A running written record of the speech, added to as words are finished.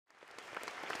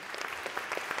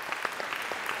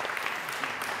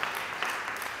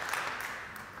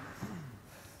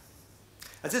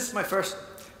As this is my first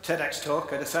TEDx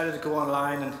talk, I decided to go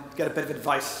online and get a bit of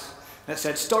advice. And it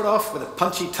said, start off with a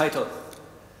punchy title.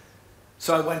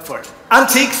 So I went for it.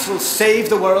 Antiques will save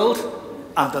the world,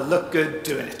 and they'll look good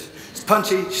doing it. It's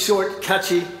punchy, short,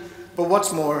 catchy, but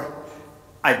what's more,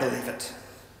 I believe it.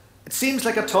 It seems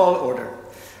like a tall order,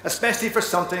 especially for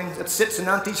something that sits in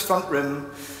Auntie's front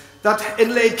room, that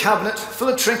inlaid cabinet full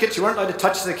of trinkets you weren't allowed to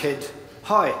touch as a kid.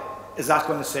 How is that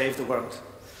going to save the world?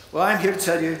 Well, I'm here to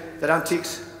tell you that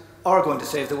antiques are going to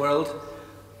save the world,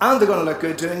 and they're going to look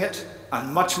good doing it,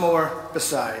 and much more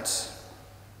besides.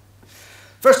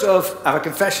 First off, I have a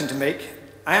confession to make.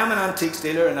 I am an antiques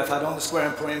dealer, and I've had on the Square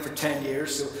Emporium for 10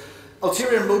 years, so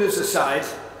ulterior motives aside,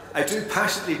 I do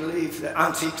passionately believe that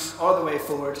antiques are the way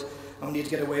forward, and we need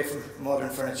to get away from modern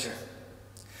furniture.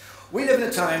 We live in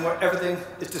a time where everything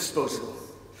is disposable.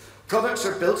 Products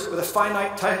are built with a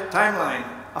finite timeline.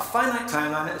 A finite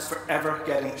timeline is forever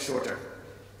getting shorter.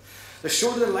 The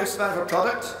shorter the lifespan of a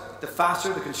product, the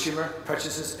faster the consumer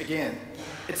purchases again.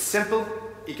 It's simple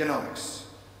economics.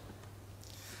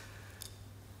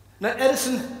 Now,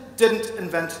 Edison didn't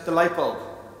invent the light bulb,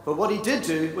 but what he did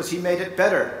do was he made it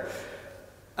better.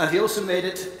 And he also made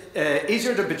it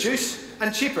easier to produce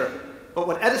and cheaper. But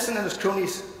what Edison and his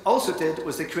cronies also did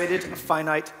was they created a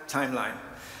finite timeline.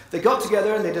 They got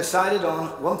together and they decided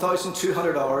on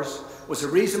 1,200 hours was a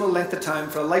reasonable length of time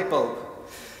for a light bulb.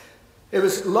 It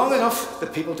was long enough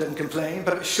that people didn't complain,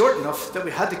 but it was short enough that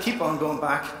we had to keep on going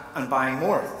back and buying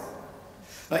more.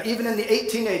 Now, even in the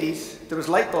 1880s, there was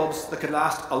light bulbs that could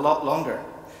last a lot longer.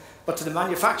 But to the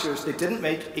manufacturers, they didn't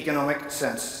make economic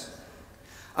sense.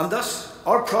 And thus,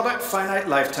 our product finite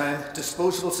lifetime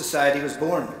disposable society was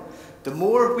born. The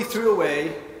more we threw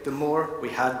away, the more we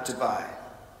had to buy.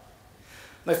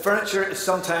 Now, furniture is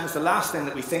sometimes the last thing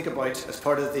that we think about as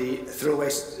part of the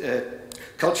throwaway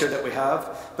culture that we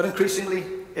have, but increasingly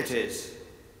it is.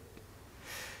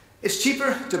 It's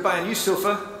cheaper to buy a new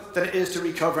sofa than it is to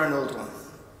recover an old one.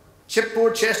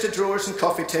 Chipboard chest of drawers and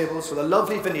coffee tables with a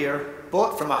lovely veneer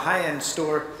bought from a high-end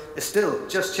store is still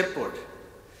just chipboard.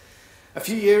 A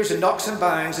few years of knocks and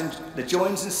bangs and the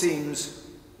joins and seams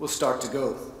will start to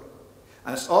go.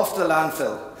 And it's off to the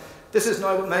landfill. This is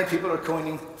now what many people are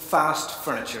coining fast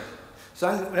furniture. So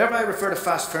whenever I refer to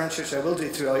fast furniture, which I will do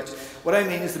throughout, what I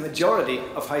mean is the majority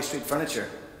of high street furniture.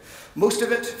 Most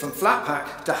of it, from flat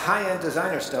pack to high-end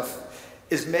designer stuff,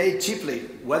 is made cheaply,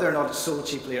 whether or not it's sold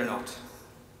cheaply or not.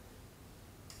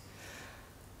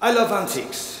 I love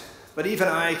antiques, but even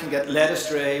I can get led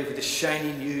astray with the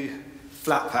shiny new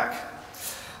flat pack.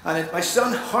 And in my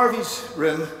son Harvey's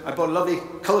room, I bought a lovely,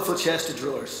 colourful chest of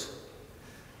drawers.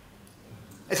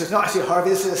 This is not actually Harvey,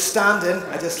 this is a stand-in.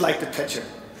 I just like the picture.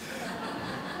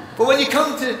 But when you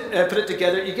come to put it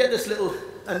together, you get this little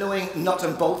annoying nut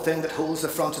and bolt thing that holds the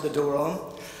front of the door on.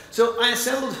 So I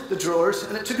assembled the drawers,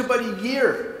 and it took about a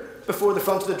year before the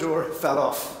front of the drawer fell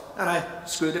off. And I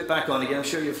screwed it back on again. I'm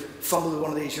sure you've fumbled with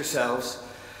one of these yourselves.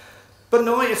 But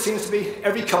now it seems to be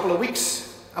every couple of weeks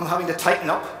I'm having to tighten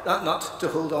up that nut to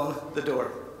hold on the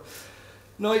door.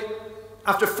 Now,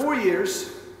 after 4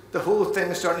 years, the whole thing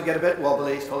is starting to get a bit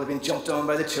wobbly. It's probably been jumped on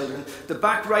by the children. The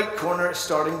back right corner is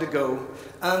starting to go,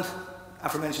 and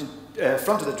aforementioned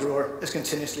front of the drawer is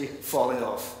continuously falling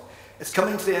off. It's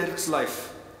coming to the end of its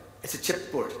life. It's a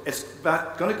chipboard. It's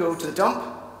going to go to the dump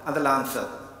and the landfill.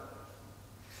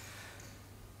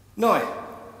 Now,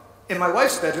 in my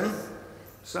wife's bedroom,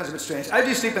 sounds a bit strange, I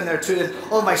do sleep in there too, and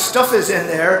all my stuff is in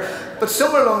there, but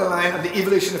somewhere along the line of the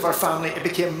evolution of our family, it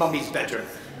became Mummy's bedroom.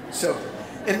 So,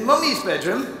 in Mummy's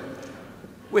bedroom,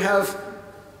 we have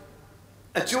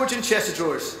a Georgian chest of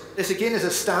drawers. This again is a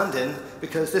stand-in,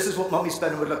 because this is what Mummy's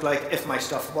bedroom would look like if my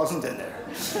stuff wasn't in there.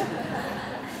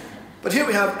 But here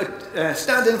we have a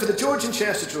stand-in for the Georgian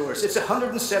chest of drawers. It's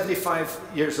 175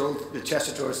 years old, the chest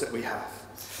of drawers that we have.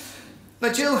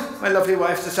 Now, Jill, my lovely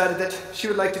wife, decided that she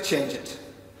would like to change it.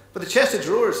 But the chest of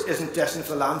drawers isn't destined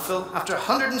for the landfill. After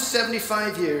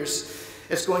 175 years,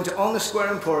 it's going to own the Square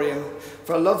Emporium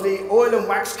for a lovely oil and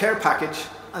wax care package,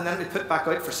 and then we put back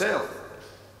out for sale.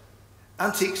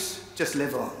 Antiques just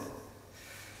live on.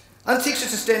 Antiques are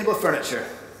sustainable furniture.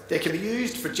 They can be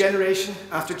used for generation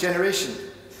after generation.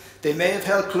 They may have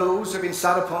held clothes or been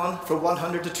sat upon for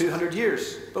 100 to 200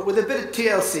 years, but with a bit of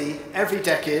TLC, every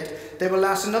decade, they will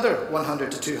last another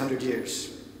 100 to 200 years.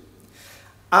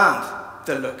 And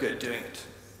they'll look good doing it.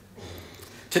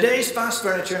 Today's fast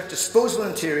furniture, disposable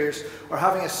interiors, are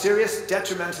having a serious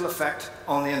detrimental effect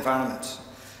on the environment.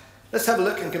 Let's have a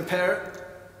look and compare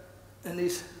in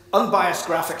these unbiased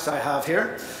graphics I have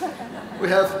here. We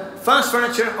have fast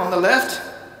furniture on the left.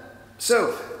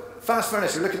 So, Fast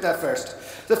furniture, look at that first.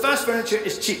 The fast furniture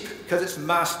is cheap because it's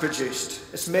mass-produced.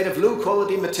 It's made of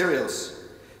low-quality materials.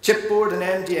 Chipboard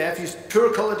and MDF use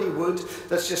poor quality wood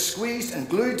that's just squeezed and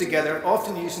glued together,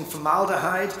 often using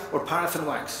formaldehyde or paraffin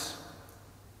wax.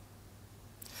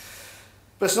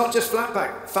 But it's not just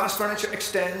flatpack. Fast furniture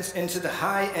extends into the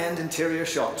high-end interior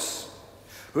shops.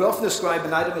 We often describe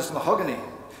an item as mahogany,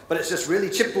 but it's just really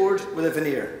chipboard with a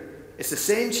veneer. It's the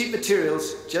same cheap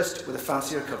materials, just with a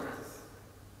fancier cover.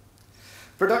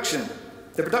 Production.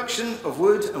 The production of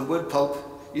wood and wood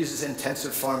pulp uses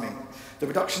intensive farming. The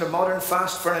production of modern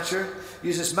fast furniture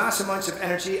uses mass amounts of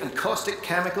energy and caustic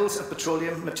chemicals and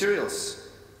petroleum materials.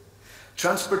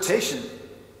 Transportation.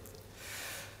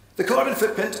 The carbon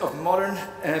footprint of modern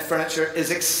furniture is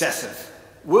excessive.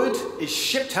 Wood is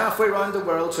shipped halfway around the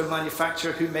world to a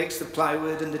manufacturer who makes the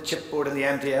plywood and the chipboard and the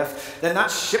MDF. Then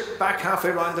that's shipped back halfway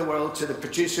around the world to the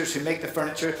producers who make the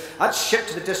furniture. That's shipped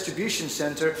to the distribution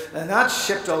centre, and that's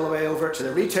shipped all the way over to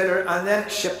the retailer, and then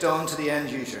shipped on to the end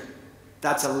user.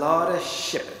 That's a lot of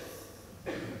shipping.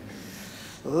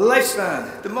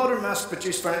 Lifespan. The modern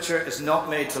mass-produced furniture is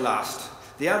not made to last.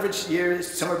 The average year is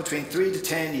somewhere between 3 to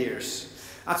 10 years.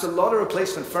 That's a lot of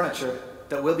replacement furniture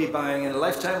that we'll be buying in a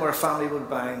lifetime, or a family will be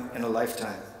buying in a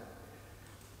lifetime.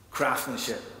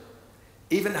 Craftsmanship.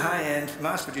 Even high-end,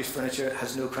 mass-produced furniture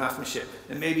has no craftsmanship.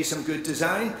 There may be some good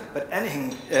design, but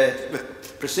anything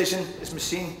with precision is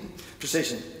machine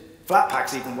precision. Flat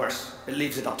pack's even worse. It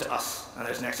leaves it up to us, and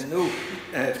there's next to no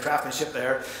craftsmanship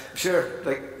there. I'm sure,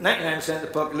 like 99% of the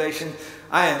population,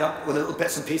 I end up with little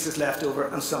bits and pieces left over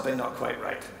and something not quite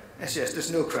right. It's just,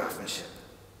 there's no craftsmanship.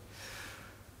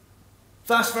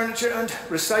 Fast furniture and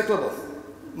recyclable.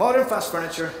 Modern fast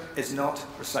furniture is not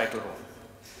recyclable.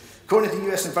 According to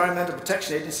the US Environmental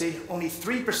Protection Agency, only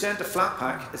 3% of flat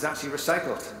pack is actually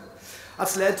recycled.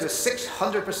 That's led to a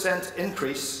 600%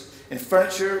 increase in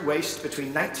furniture waste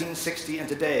between 1960 and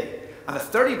today, and a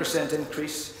 30%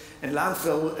 increase in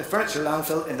furniture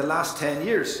landfill in the last 10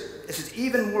 years. This is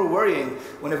even more worrying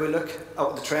whenever we look at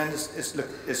what the trend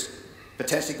is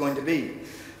potentially going to be.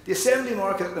 The assembly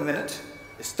market at the minute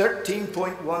is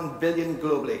 13.1 billion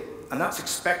globally, and that's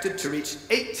expected to reach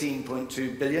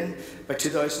 18.2 billion by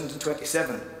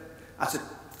 2027. That's a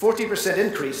 40%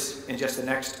 increase in just the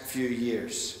next few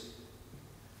years.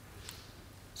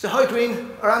 So how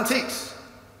green are antiques?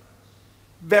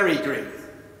 Very green.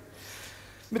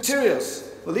 Materials.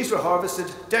 Well, these were harvested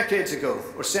decades ago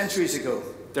or centuries ago.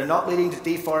 They're not leading to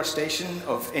deforestation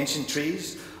of ancient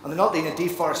trees, and they're not leading to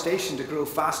deforestation to grow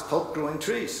fast pulp growing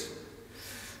trees.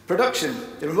 Production.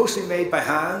 They were mostly made by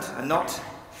hand and not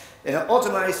in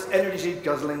automated energy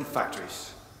guzzling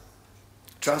factories.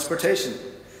 Transportation.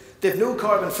 They have no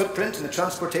carbon footprint in the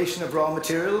transportation of raw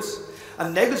materials,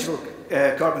 and negligible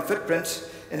carbon footprint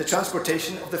in the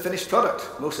transportation of the finished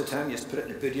product. Most of the time you just put it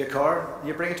in the boot of your car and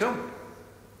you bring it home.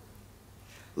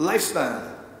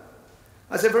 Lifespan.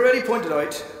 As I've already pointed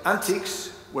out,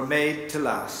 antiques were made to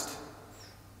last.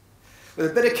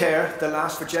 With a bit of care, they'll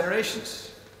last for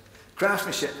generations.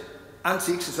 Craftsmanship.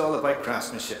 Antiques is all about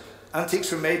craftsmanship.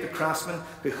 Antiques were made by craftsmen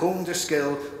who honed their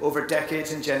skill over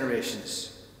decades and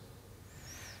generations.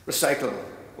 Recyclable.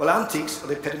 Well, antiques are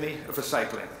the epitome of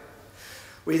recycling.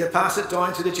 We either pass it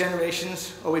down through the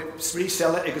generations, or we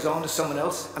resell it, it goes on to someone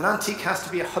else. An antique has to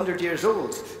be 100 years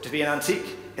old to be an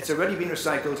antique. It's already been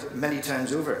recycled many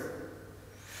times over.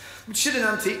 But should an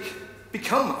antique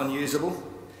become unusable,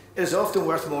 it is often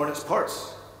worth more in its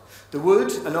parts. The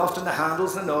wood, and often the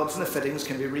handles and the knobs and the fittings,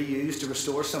 can be reused to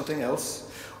restore something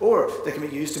else, or they can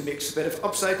be used to mix a bit of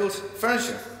upcycled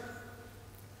furniture.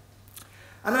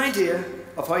 An idea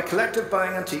of how collective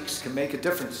buying antiques can make a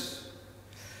difference.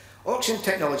 Auction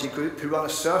Technology Group, who run a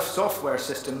software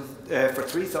system for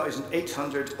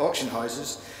 3,800 auction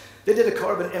houses, they did a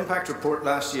carbon impact report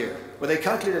last year, where they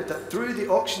calculated that through the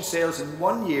auction sales in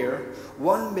 1 year,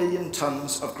 1 million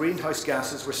tonnes of greenhouse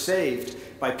gases were saved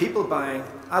by people buying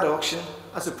at auction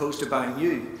as opposed to buying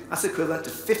new. That's equivalent to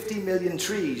 50 million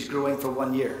trees growing for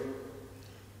 1 year.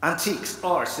 Antiques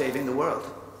are saving the world.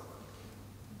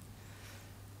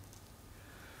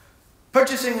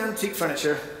 Purchasing antique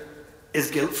furniture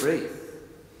is guilt-free.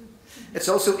 It's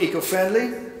also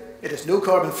eco-friendly. It has no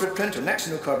carbon footprint, or next to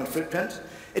no carbon footprint.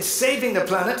 It's saving the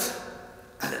planet,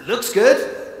 and it looks good.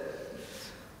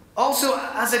 Also,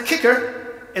 as a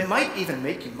kicker, it might even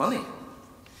make you money.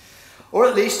 Or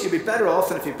at least you'd be better off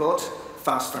than if you bought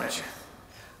fast furniture.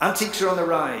 Antiques are on the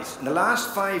rise. In the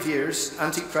last 5 years,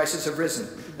 antique prices have risen,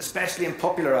 especially in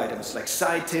popular items like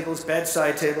side tables,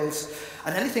 bedside tables,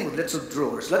 and anything with little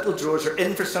drawers. Little drawers are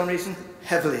in for some reason,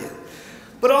 heavily in.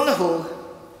 But on the whole,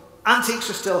 Antiques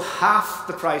are still half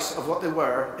the price of what they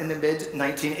were in the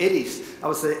mid-1980s. That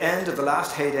was the end of the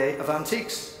last heyday of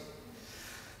antiques.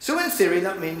 So in theory,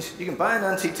 that means you can buy an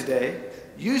antique today,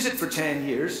 use it for 10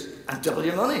 years, and double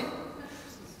your money.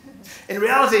 In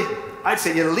reality, I'd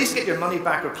say you'll at least get your money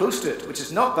back or close to it, which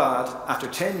is not bad after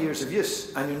 10 years of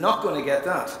use, and you're not going to get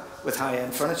that with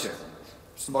high-end furniture.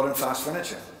 It's modern fast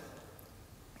furniture.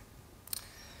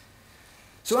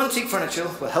 So antique furniture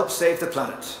will help save the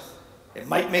planet. It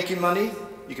might make you money,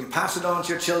 you can pass it on to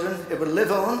your children, it will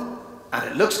live on, and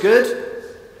it looks good.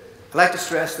 I like to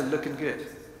stress they're looking good.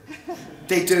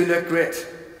 They do look great,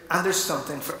 and there's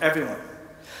something for everyone.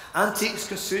 Antiques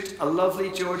can suit a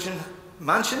lovely Georgian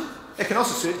mansion. It can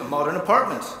also suit a modern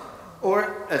apartment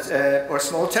or a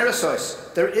small terrace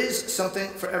house. There is something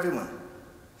for everyone.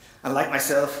 And like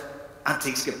myself,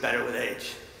 antiques get better with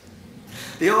age.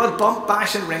 The odd bump,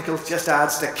 bash, and wrinkle just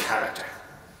adds to character.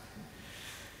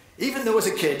 Even though as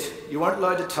a kid you weren't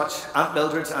allowed to touch Aunt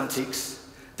Mildred's antiques,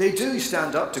 they do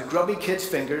stand up to grubby kids'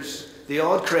 fingers, the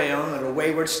odd crayon, or a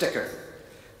wayward sticker.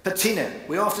 Patina.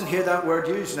 We often hear that word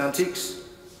used in antiques.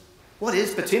 What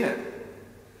is patina?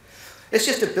 It's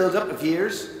just a build-up of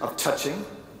years of touching,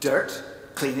 dirt,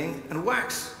 cleaning, and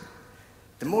wax.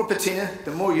 The more patina,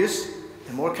 the more use,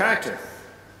 the more character.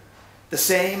 The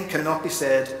same cannot be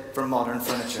said for modern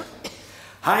furniture.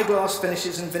 High-gloss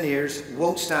finishes and veneers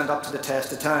won't stand up to the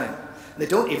test of time. And they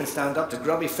don't even stand up to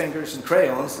grubby fingers and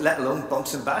crayons, let alone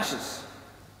bumps and bashes.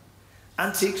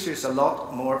 Antiques are just a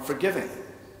lot more forgiving.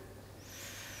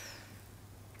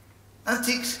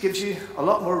 Antiques gives you a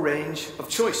lot more range of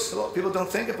choice. A lot of people don't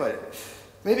think about it.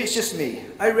 Maybe it's just me.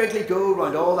 I regularly go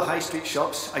around all the high street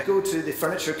shops. I go to the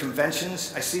furniture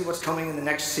conventions. I see what's coming in the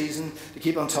next season to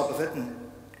keep on top of it, and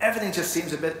everything just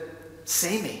seems a bit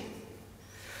samey.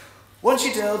 Once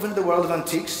you delve into the world of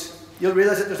antiques, you'll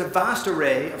realize that there's a vast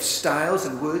array of styles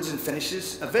and woods and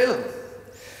finishes available.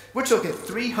 We're talking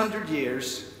 300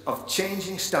 years of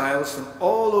changing styles from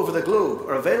all over the globe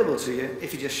are available to you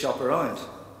if you just shop around.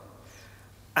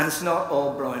 And it's not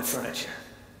all brown furniture.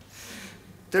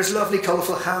 There's lovely,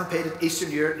 colourful, hand-painted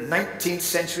Eastern Europe, 19th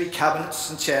century cabinets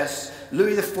and chests,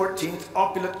 Louis XIV,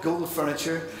 opulent gold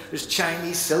furniture. There's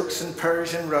Chinese silks and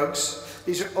Persian rugs.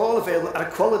 These are all available at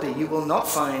a quality you will not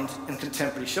find in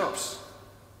contemporary shops.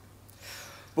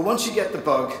 But once you get the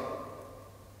bug,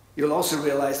 you'll also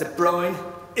realise that brown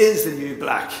is the new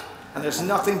black, and there's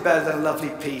nothing better than a lovely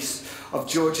piece of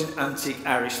Georgian antique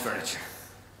Irish furniture.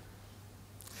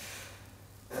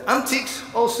 Antiques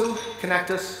also connect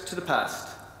us to the past.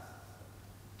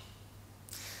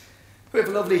 We have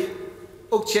a lovely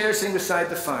oak chair sitting beside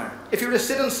the fire. If you were to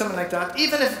sit on something like that,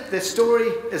 even if the story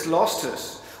is lost to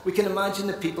us, we can imagine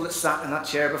the people that sat in that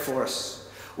chair before us,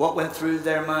 what went through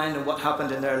their mind and what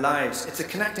happened in their lives. It's a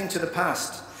connecting to the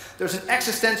past. There's an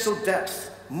existential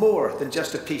depth more than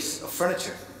just a piece of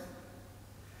furniture.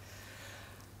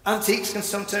 Antiques can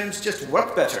sometimes just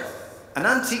work better. An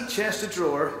antique chest of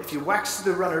drawer, if you wax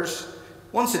the runners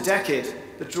once a decade,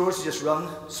 the drawers will just run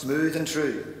smooth and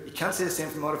true. You can't say the same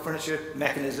for modern furniture,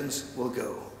 mechanisms will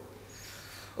go.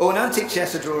 Oh, an antique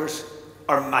chest of drawers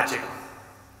are magical.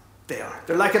 They are.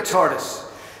 They're like a TARDIS.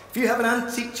 If you have an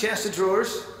antique chest of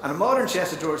drawers and a modern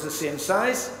chest of drawers the same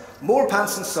size, more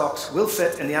pants and socks will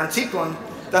fit in the antique one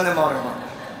than the modern one.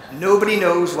 Nobody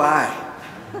knows why.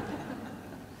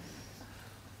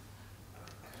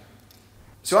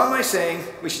 So am I saying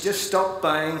we should just stop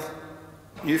buying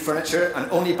new furniture and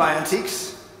only buy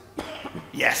antiques?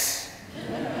 Yes.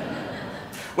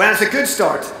 Well, it's a good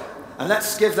start, and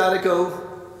let's give that a go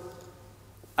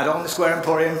at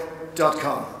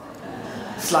onthesquareemporium.com.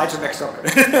 Slides are mixed up.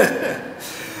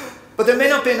 But there may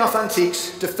not be enough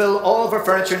antiques to fill all of our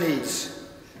furniture needs.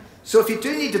 So if you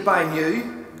do need to buy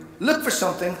new, look for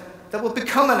something that will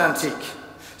become an antique.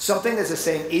 Something that's the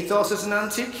same ethos as an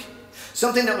antique.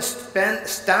 Something that will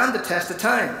stand the test of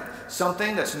time.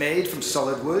 Something that's made from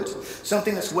solid wood.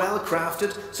 Something that's well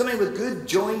crafted. Something with good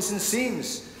joints and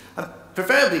seams. And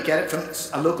preferably get it from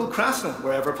a local craftsman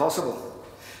wherever possible.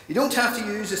 You don't have to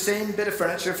use the same bit of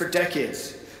furniture for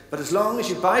decades. But as long as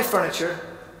you buy furniture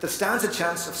that stands a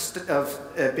chance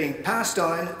of being passed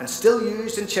down and still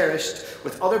used and cherished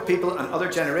with other people and other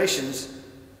generations,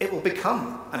 it will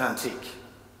become an antique.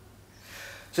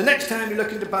 So next time you're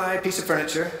looking to buy a piece of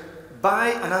furniture,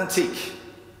 buy an antique,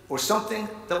 or something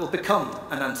that will become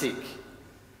an antique.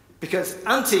 Because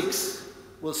antiques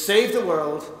will save the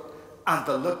world, and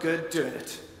they'll look good doing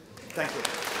it. Thank you.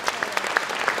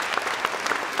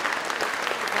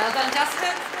 Well done,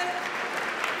 Justin.